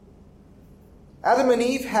Adam and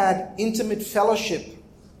Eve had intimate fellowship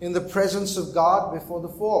in the presence of God before the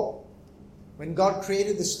fall. When God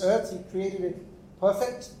created this earth, He created it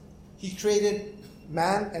perfect. He created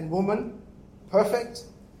man and woman perfect.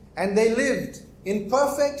 And they lived in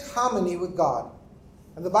perfect harmony with God.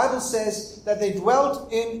 And the Bible says that they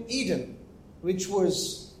dwelt in Eden, which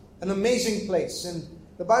was an amazing place. And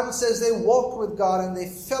the Bible says they walked with God and they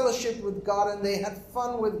fellowshiped with God and they had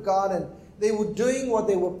fun with God and they were doing what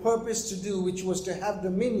they were purposed to do, which was to have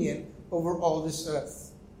dominion over all this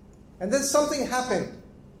earth. And then something happened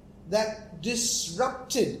that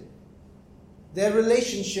disrupted their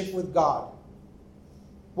relationship with God.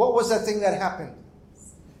 What was that thing that happened?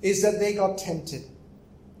 Is that they got tempted.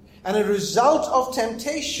 And as a result of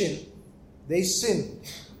temptation, they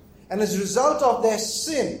sinned. And as a result of their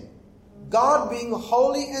sin, God being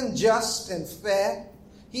holy and just and fair,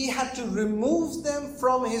 He had to remove them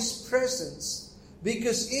from His presence,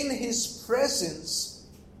 because in His presence,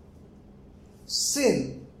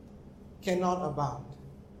 sin cannot abound.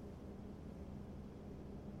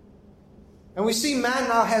 And we see man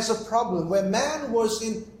now has a problem where man was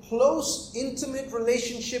in close, intimate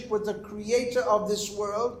relationship with the creator of this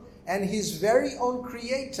world and his very own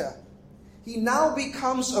creator. He now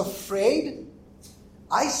becomes afraid,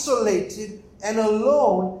 isolated, and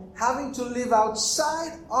alone, having to live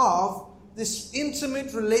outside of this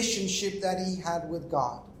intimate relationship that he had with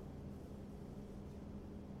God.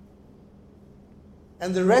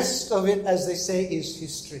 And the rest of it, as they say, is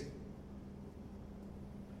history.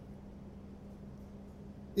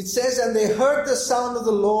 It says, and they heard the sound of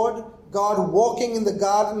the Lord God walking in the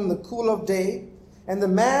garden in the cool of day, and the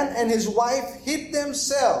man and his wife hid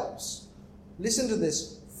themselves, listen to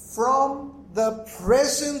this, from the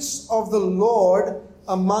presence of the Lord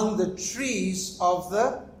among the trees of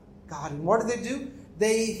the garden. What did they do?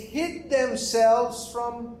 They hid themselves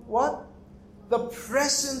from what? The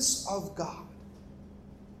presence of God.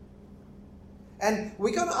 And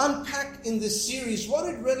we're going to unpack in this series what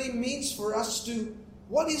it really means for us to,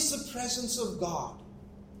 what is the presence of God?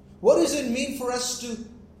 What does it mean for us to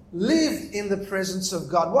live in the presence of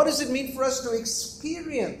God? What does it mean for us to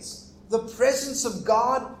experience the presence of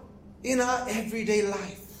God in our everyday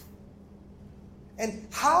life? And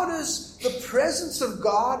how does the presence of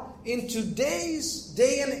God in today's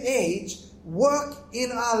day and age work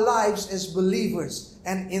in our lives as believers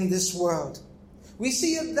and in this world? We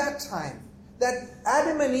see at that time that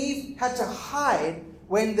Adam and Eve had to hide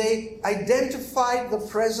when they identified the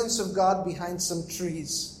presence of God behind some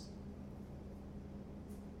trees.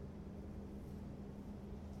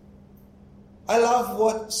 I love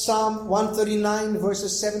what Psalm 139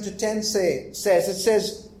 verses 7 to 10 says. It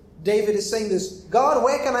says, David is saying this, God,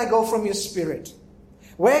 where can I go from your spirit?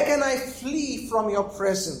 Where can I flee from your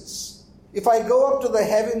presence? If I go up to the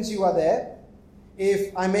heavens, you are there.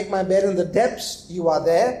 If I make my bed in the depths, you are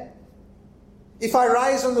there. If I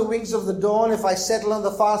rise on the wings of the dawn, if I settle on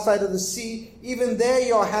the far side of the sea, even there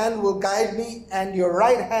your hand will guide me and your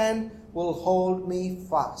right hand will hold me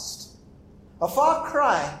fast. A far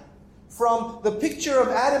cry from the picture of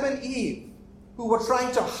Adam and Eve, who were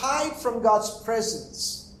trying to hide from God's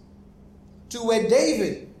presence, to where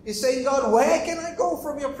David is saying, God, where can I go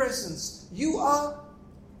from your presence? You are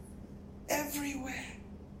everywhere.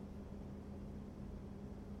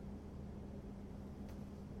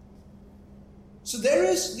 So there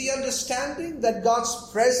is the understanding that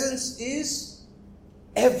God's presence is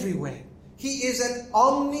everywhere. He is an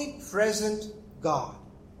omnipresent God,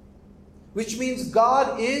 which means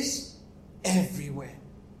God is everywhere.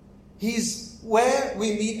 He's where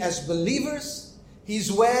we meet as believers.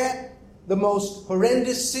 He's where the most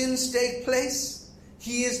horrendous sins take place.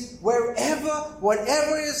 He is wherever,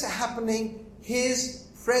 whatever is happening, His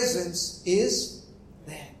presence is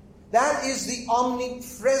there. That is the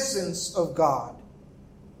omnipresence of God.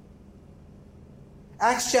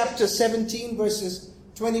 Acts chapter 17 verses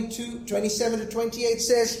 27 to 28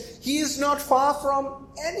 says, He is not far from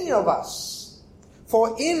any of us,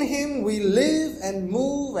 for in Him we live and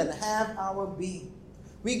move and have our being.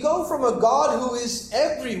 We go from a God who is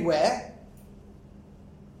everywhere.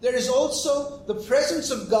 There is also the presence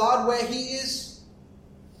of God where He is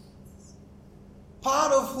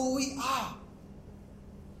part of who we are.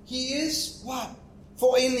 He is what?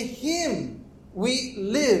 For in Him we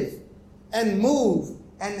live and move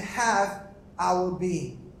and have our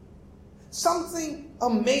being. Something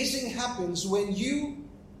amazing happens when you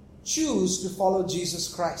choose to follow Jesus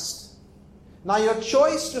Christ. Now, your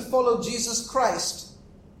choice to follow Jesus Christ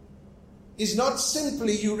is not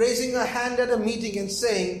simply you raising a hand at a meeting and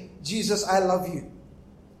saying, Jesus, I love you.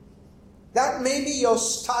 That may be your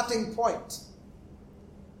starting point.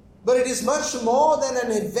 But it is much more than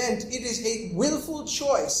an event. It is a willful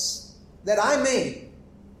choice that I made,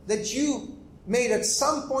 that you made at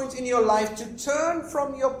some point in your life, to turn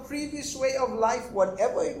from your previous way of life,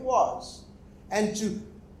 whatever it was, and to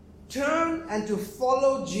turn and to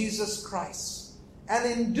follow Jesus Christ. And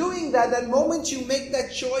in doing that, that moment you make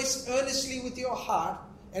that choice earnestly with your heart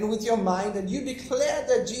and with your mind, and you declare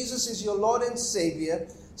that Jesus is your Lord and Savior,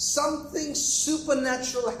 something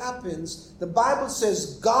supernatural happens. The Bible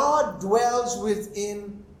says God dwells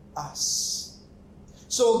within us.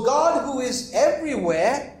 So God, who is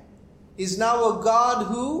everywhere, is now a God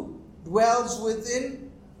who dwells within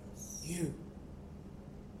you.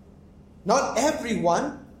 Not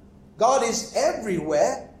everyone. God is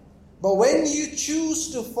everywhere. But when you choose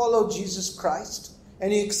to follow Jesus Christ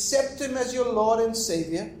and you accept Him as your Lord and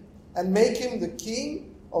Savior and make Him the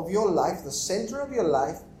King of your life, the center of your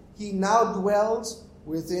life, He now dwells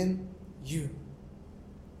within you.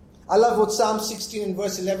 I love what Psalm 16 and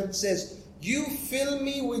verse 11 says. You fill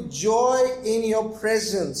me with joy in your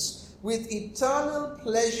presence, with eternal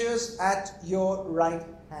pleasures at your right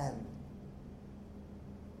hand.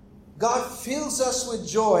 God fills us with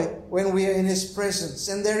joy when we are in His presence,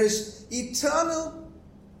 and there is eternal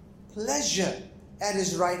pleasure at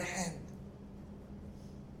His right hand.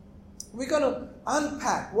 We're going to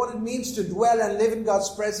unpack what it means to dwell and live in God's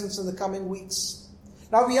presence in the coming weeks.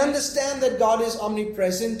 Now, we understand that God is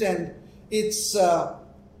omnipresent, and it's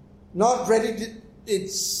not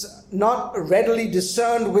readily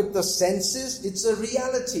discerned with the senses. It's a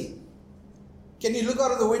reality. Can you look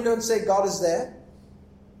out of the window and say, God is there?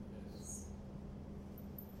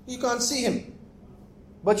 You can't see Him,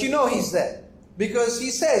 but you know He's there because He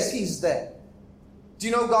says He's there. Do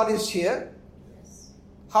you know God is here? Yes.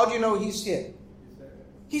 How do you know He's here?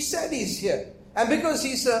 He said He's here. And because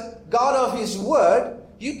He's a God of His word,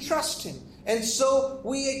 you trust Him. And so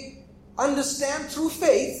we understand through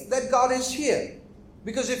faith that God is here.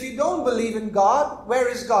 Because if you don't believe in God, where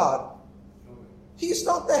is God? He's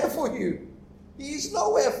not there for you. He's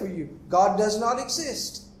nowhere for you. God does not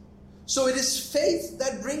exist. So it is faith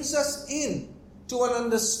that brings us in to an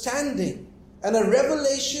understanding and a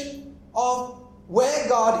revelation of where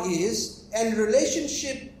God is and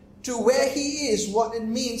relationship to where He is, what it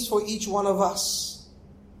means for each one of us.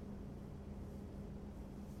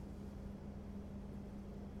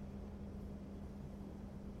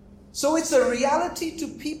 So it's a reality to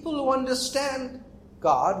people who understand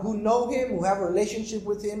God, who know Him, who have a relationship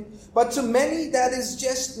with Him. But to many, that is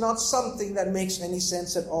just not something that makes any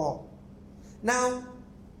sense at all. Now,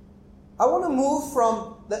 I want to move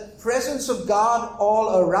from the presence of God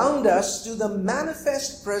all around us to the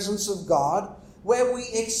manifest presence of God, where we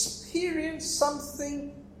experience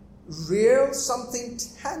something real, something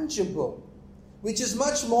tangible, which is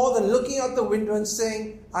much more than looking out the window and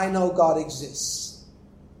saying, I know God exists.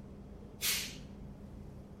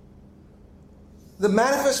 The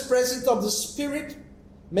manifest presence of the Spirit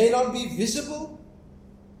may not be visible.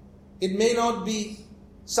 It may not be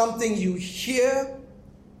something you hear,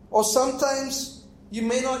 or sometimes you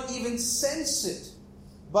may not even sense it,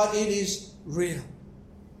 but it is real.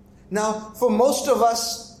 Now, for most of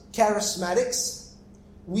us charismatics,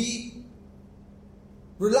 we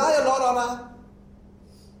rely a lot on our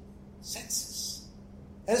senses.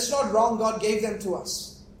 And it's not wrong, God gave them to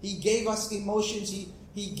us. He gave us emotions,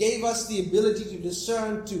 He gave us the ability to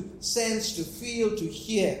discern, to sense, to feel, to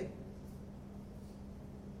hear.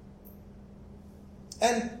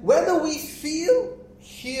 And whether we feel,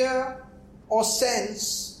 hear, or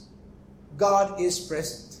sense, God is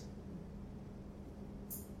present.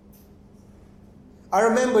 I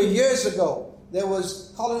remember years ago, there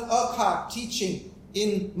was Colin Urquhart teaching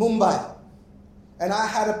in Mumbai. And I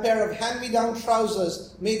had a pair of hand-me-down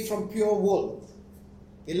trousers made from pure wool.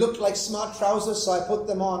 It looked like smart trousers, so I put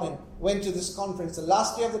them on and went to this conference. The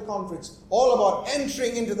last day of the conference, all about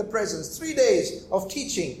entering into the presence. 3 days of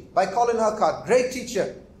teaching by Colin Urquhart, great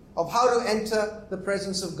teacher, of how to enter the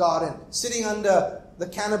presence of God, and sitting under the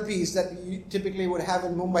canopies that you typically would have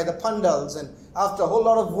in Mumbai, the pandals. And after a whole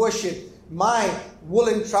lot of worship, my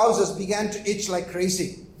woolen trousers began to itch like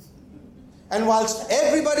crazy. And whilst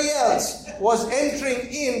everybody else was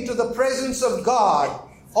entering into the presence of God,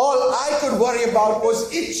 all I could worry about was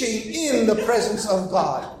itching in the presence of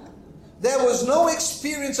God. There was no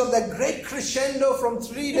experience of that great crescendo from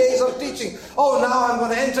 3 days of teaching. Oh, now I'm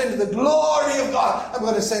going to enter into the glory of God. I'm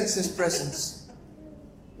going to sense His presence.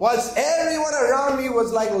 Whilst everyone around me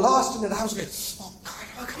was like lost in it, I was like,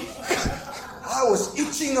 oh God. I was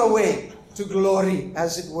itching away to glory,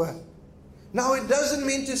 as it were. Now, it doesn't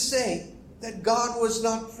mean to say that God was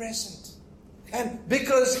not present. And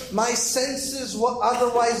because my senses were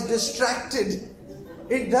otherwise distracted,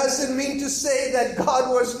 it doesn't mean to say that God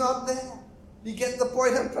was not there. You get the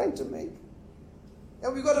point I'm trying to make?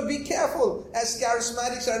 And we've got to be careful as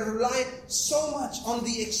charismatics are relying so much on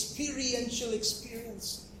the experiential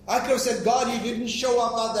experience. I could have said, God, you didn't show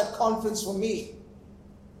up at that conference for me.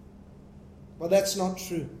 But that's not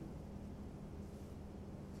true.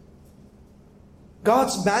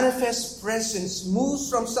 God's manifest presence moves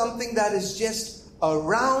from something that is just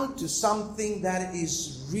around to something that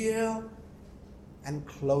is real and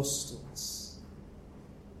close to us.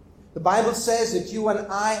 The Bible says that you and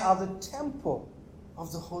I are the temple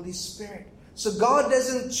of the Holy Spirit. So God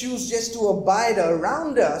doesn't choose just to abide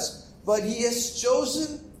around us, but He has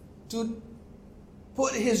chosen to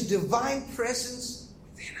put His divine presence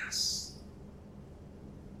within us.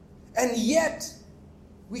 And yet,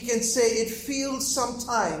 we can say it feels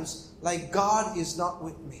sometimes like God is not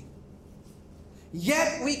with me.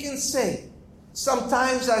 Yet we can say,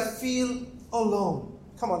 sometimes I feel alone.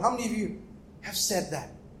 Come on, how many of you have said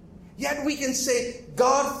that? Yet we can say,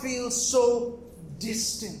 God feels so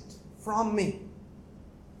distant from me.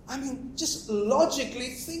 I mean, just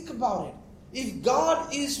logically think about it. If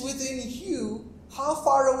God is within you, how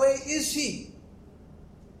far away is He?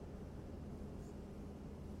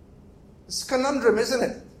 It's a conundrum, isn't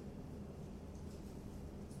it?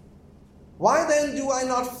 Why then do I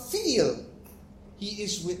not feel He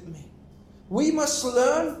is with me? We must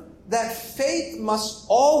learn that faith must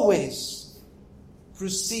always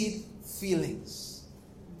precede feelings.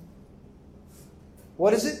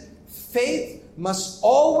 What is it? Faith must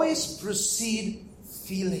always precede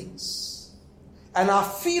feelings. And our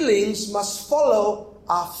feelings must follow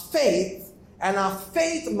our faith, and our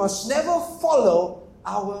faith must never follow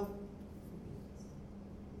our.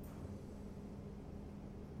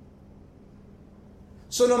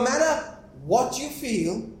 So no matter what you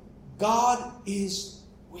feel, God is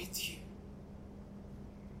with you.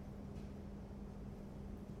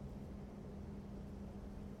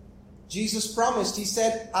 Jesus promised, He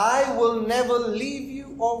said, I will never leave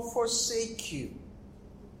you or forsake you.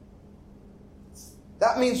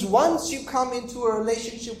 That means once you come into a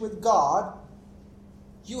relationship with God,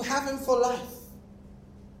 you have Him for life.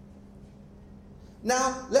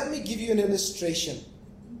 Now, let me give you an illustration.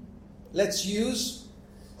 Let's use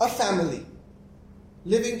a family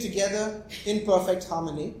living together in perfect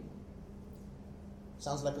harmony.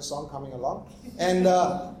 Sounds like a song coming along. And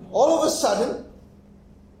all of a sudden,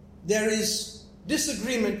 there is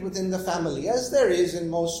disagreement within the family, as there is in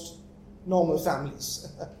most normal families.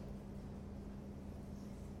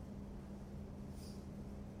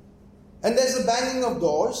 And there's a banging of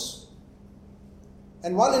doors,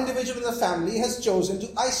 and one individual in the family has chosen to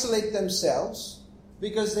isolate themselves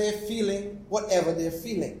because they're feeling whatever they're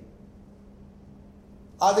feeling.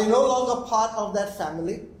 Are they no longer part of that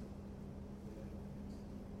family?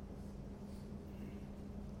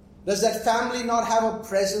 Does that family not have a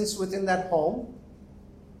presence within that home?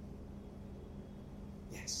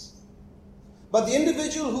 Yes. But the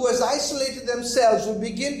individual who has isolated themselves will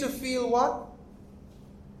begin to feel what?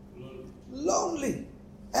 Lonely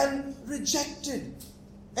and rejected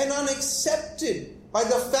and unaccepted by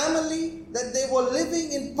the family that they were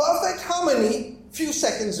living in perfect harmony few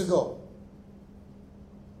seconds ago.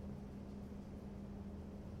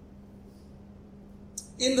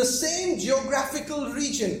 In the same geographical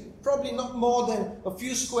region, probably not more than a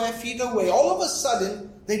few square feet away, all of a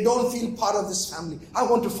sudden, they don't feel part of this family. I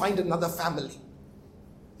want to find another family.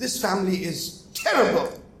 This family is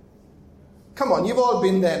terrible. Come on, you've all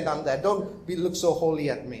been there and done that. Don't look so holy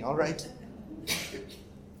at me, all right?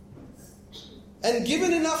 And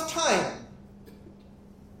given enough time,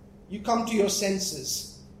 you come to your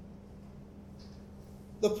senses.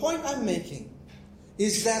 The point I'm making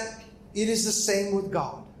is that it is the same with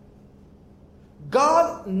God.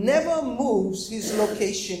 God never moves His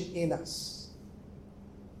location in us.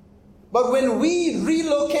 But when we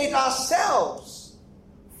relocate ourselves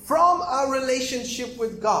from our relationship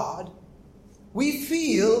with God, we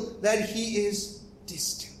feel that He is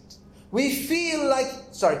distant. We feel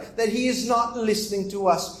that He is not listening to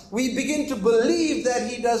us. We begin to believe that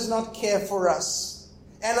He does not care for us.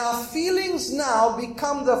 And our feelings now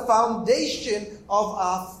become the foundation of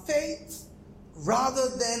our faith rather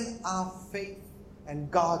than our faith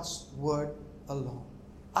and God's word alone.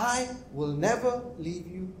 I will never leave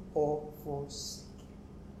you or forsake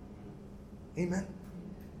you. Amen.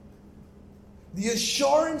 The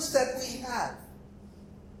assurance that we have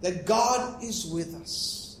that God is with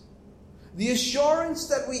us. The assurance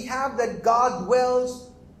that we have that God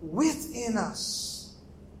dwells within us.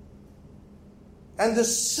 and the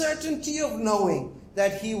certainty of knowing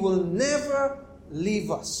that He will never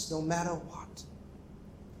leave us, no matter what.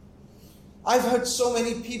 I've heard so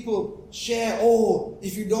many people share,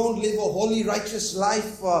 if you don't live a holy, righteous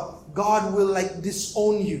life, God will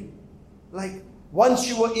disown you. Like, once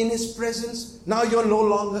you were in His presence, now you're no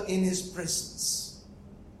longer in His presence.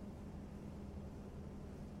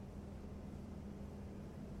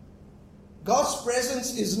 God's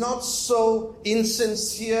presence is not so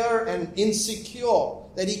insincere and insecure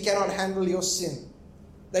that He cannot handle your sin,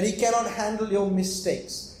 that He cannot handle your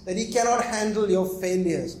mistakes, that He cannot handle your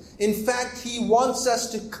failures. In fact, He wants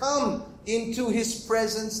us to come into His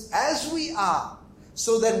presence as we are,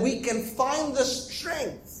 so that we can find the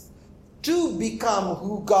strength to become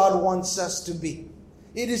who God wants us to be.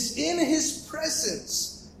 It is in His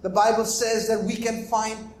presence, the Bible says, that we can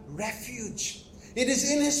find refuge. It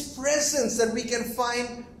is in His presence that we can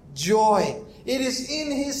find joy. It is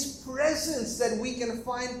in His presence that we can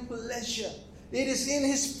find pleasure. It is in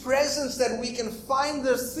His presence that we can find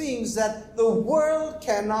the things that the world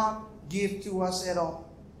cannot give to us at all.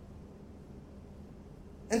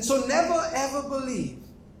 And so never ever believe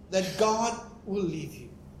that God will leave you.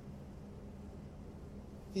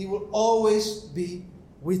 He will always be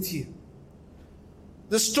with you.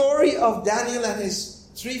 The story of Daniel and his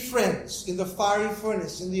 3 friends in the fiery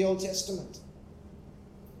furnace in the Old Testament.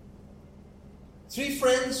 3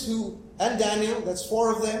 friends and Daniel, that's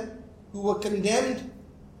 4 of them, who were condemned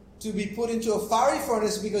to be put into a fiery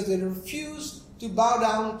furnace because they refused to bow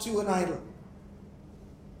down to an idol.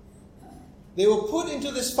 They were put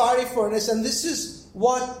into this fiery furnace, and this is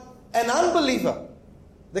what an unbeliever,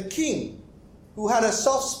 the king, who had a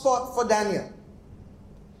soft spot for Daniel.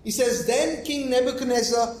 He says, "Then King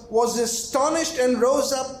Nebuchadnezzar was astonished and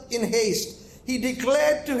rose up in haste. He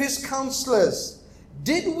declared to his counselors,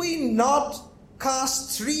 'Did we not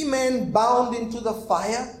cast 3 men bound into the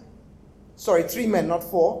fire?'" Sorry, 3 men, not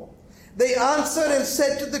 4. "They answered and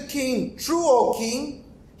said to the king, 'True, O king.'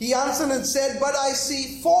 He answered and said, 'But I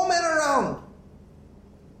see 4 men around,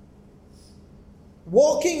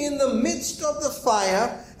 walking in the midst of the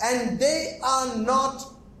fire, and they are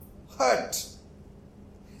not hurt.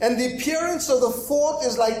 And the appearance of the 4th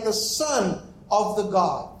is like the son of the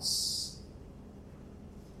gods.'"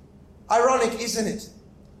 Ironic, isn't it?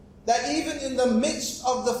 That even in the midst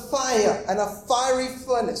of the fire and a fiery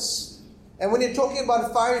furnace, and when you're talking about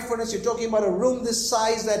a fiery furnace, you're talking about a room this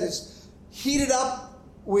size that is heated up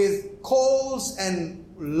with coals and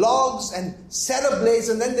logs and set ablaze,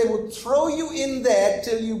 and then they would throw you in there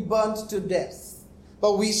till you burnt to death.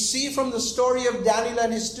 But we see from the story of Daniel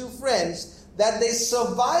and his 2 friends that they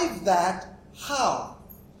survived that. How?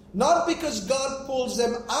 Not because God pulls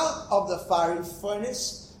them out of the fiery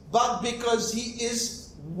furnace, but because He is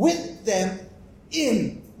with them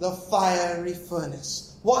in the fiery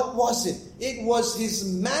furnace. What was it? It was His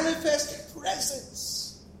manifest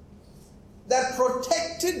presence that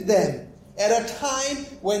protected them at a time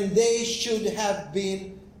when they should have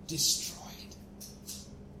been destroyed.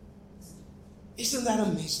 Isn't that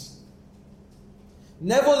amazing?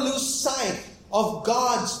 Never lose sight of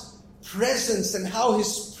God's presence and how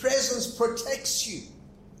His presence protects you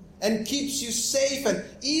and keeps you safe. And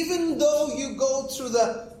even though you go through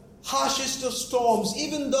the harshest of storms,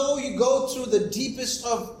 even though you go through the deepest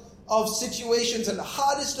of situations and the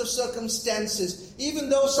hardest of circumstances, even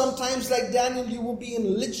though sometimes, like Daniel, you will be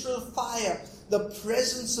in literal fire, the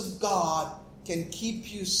presence of God can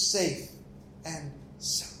keep you safe and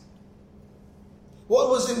sound. What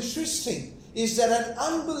was interesting is that an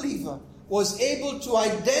unbeliever was able to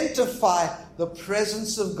identify the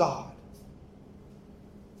presence of God,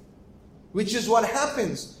 which is what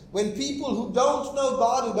happens when people who don't know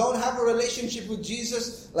God, who don't have a relationship with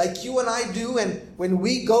Jesus like you and I do, and when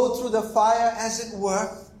we go through the fire, as it were,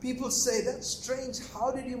 people say, "That's strange.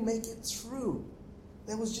 How did you make it through?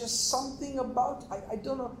 There was just something about, I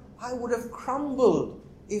don't know, I would have crumbled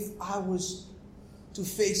if I was to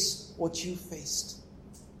face what you faced."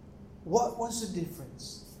 What was the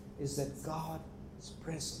difference? Is that God's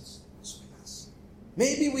presence was with us.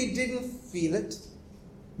 Maybe we didn't feel it.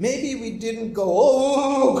 Maybe we didn't go,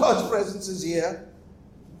 "Oh, God's presence is here,"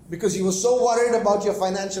 because you were so worried about your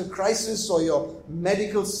financial crisis or your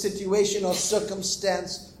medical situation or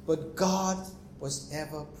circumstance. But God was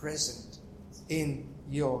ever present in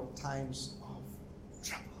your times of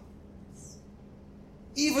trouble,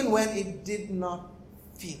 even when it did not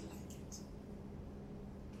feel like it.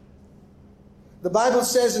 The Bible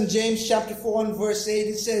says in James chapter 4 and verse 8,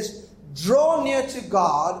 it says, "Draw near to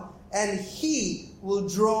God, and He will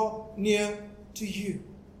draw near to you.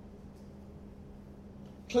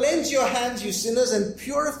 Cleanse your hands, you sinners, and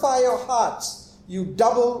purify your hearts, you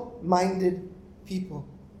double-minded people.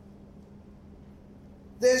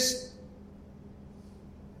 There's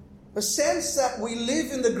a sense that we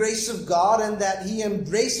live in the grace of God and that He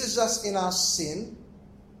embraces us in our sin.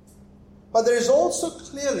 But there is also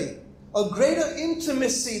clearly a greater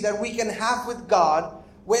intimacy that we can have with God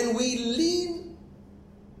when we lean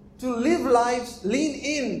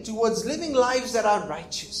in towards living lives that are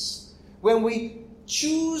righteous. When we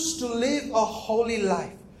choose to live a holy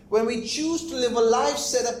life. When we choose to live a life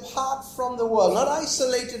set apart from the world. Not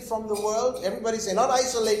isolated from the world. Everybody say, not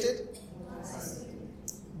isolated.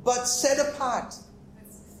 But set apart.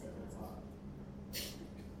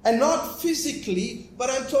 And not physically, but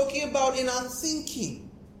I'm talking about in our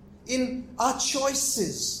thinking, in our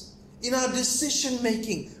choices, in our decision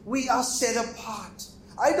making. We are set apart.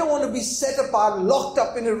 I don't want to be set apart, locked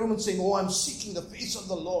up in a room and saying, oh, I'm seeking the face of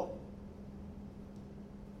the Lord.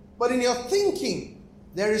 But in your thinking,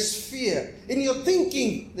 there is fear. In your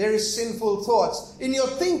thinking, there is sinful thoughts. In your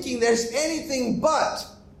thinking, there's anything but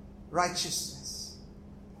righteousness.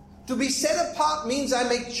 To be set apart means I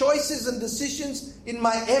make choices and decisions in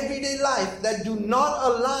my everyday life that do not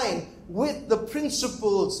align with the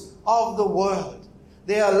principles of the world.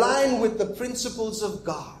 They align with the principles of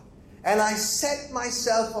God. And I set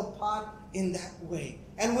myself apart in that way.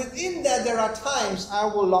 And within that, there are times I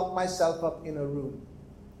will lock myself up in a room.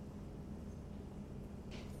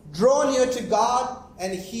 Draw near to God,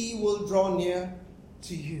 and He will draw near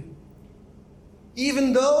to you.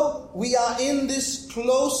 Even though we are in this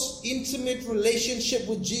close, intimate relationship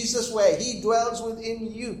with Jesus where He dwells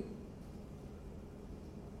within you,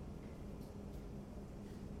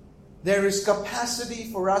 there is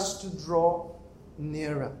capacity for us to draw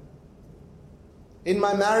nearer. In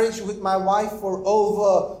my marriage with my wife for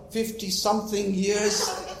over 50-something years,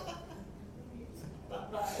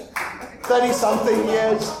 30-something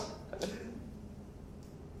years,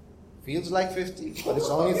 feels like 50, but it's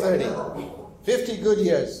only 30. 50 good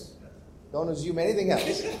years. Don't assume anything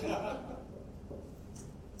else.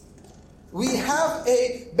 We have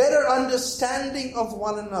a better understanding of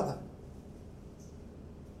one another.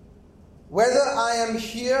 Whether I am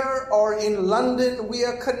here or in London, we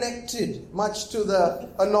are connected, much to the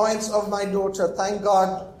annoyance of my daughter, thank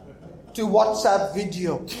God, to WhatsApp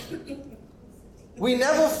video. We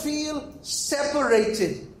never feel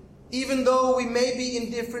separated, even though we may be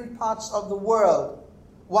in different parts of the world.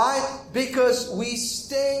 Why? Because we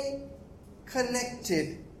stay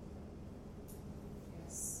connected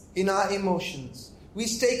in our emotions. We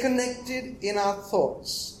stay connected in our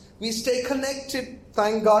thoughts. We stay connected,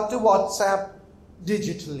 thank God, to WhatsApp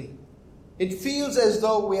digitally. It feels as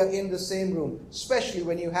though we are in the same room, especially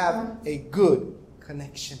when you have a good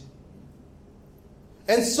connection.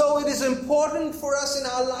 And so it is important for us in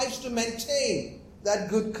our lives to maintain that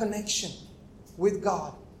good connection with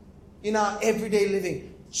God in our everyday living.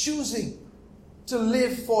 Choosing to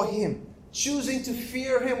live for Him. Choosing to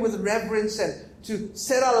fear Him with reverence and to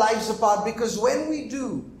set our lives apart. Because when we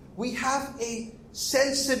do, we have a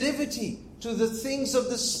sensitivity to the things of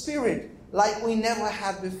the Spirit like we never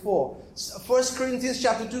had before. 1 Corinthians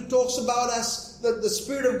chapter 2 talks about us, the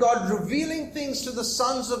Spirit of God revealing things to the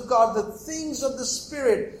sons of God. The things of the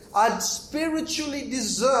Spirit are spiritually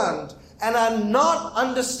discerned and are not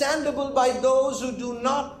understandable by those who do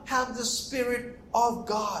not have the Spirit of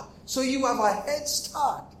God. So you have a head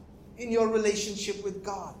start in your relationship with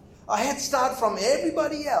God. A head start from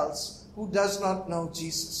everybody else who does not know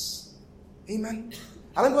Jesus. Amen.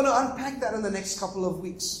 And I'm going to unpack that in the next couple of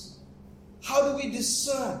weeks. How do we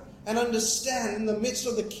discern and understand in the midst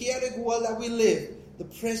of the chaotic world that we live, the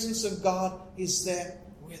presence of God is there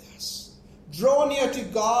with us. Draw near to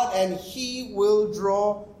God and He will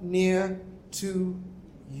draw near to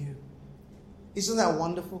you. Isn't that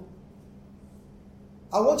wonderful?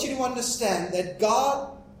 I want you to understand that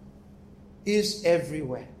God is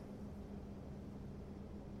everywhere.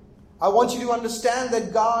 I want you to understand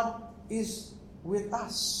that God is with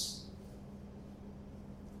us.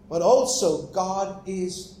 But also, God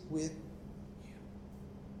is with you.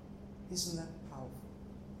 Isn't that powerful?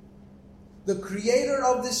 The Creator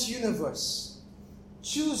of this universe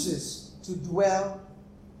chooses to dwell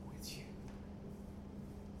with you.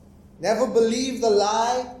 Never believe the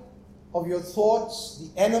lie of your thoughts,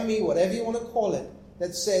 the enemy, whatever you want to call it,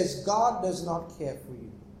 that says God does not care for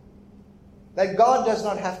you. That God does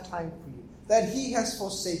not have time for you. That He has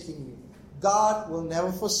forsaken you. God will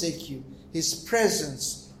never forsake you. His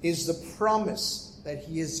presence is the promise that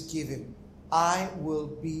He has given. I will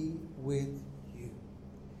be with you.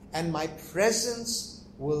 And my presence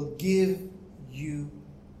will give you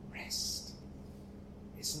rest.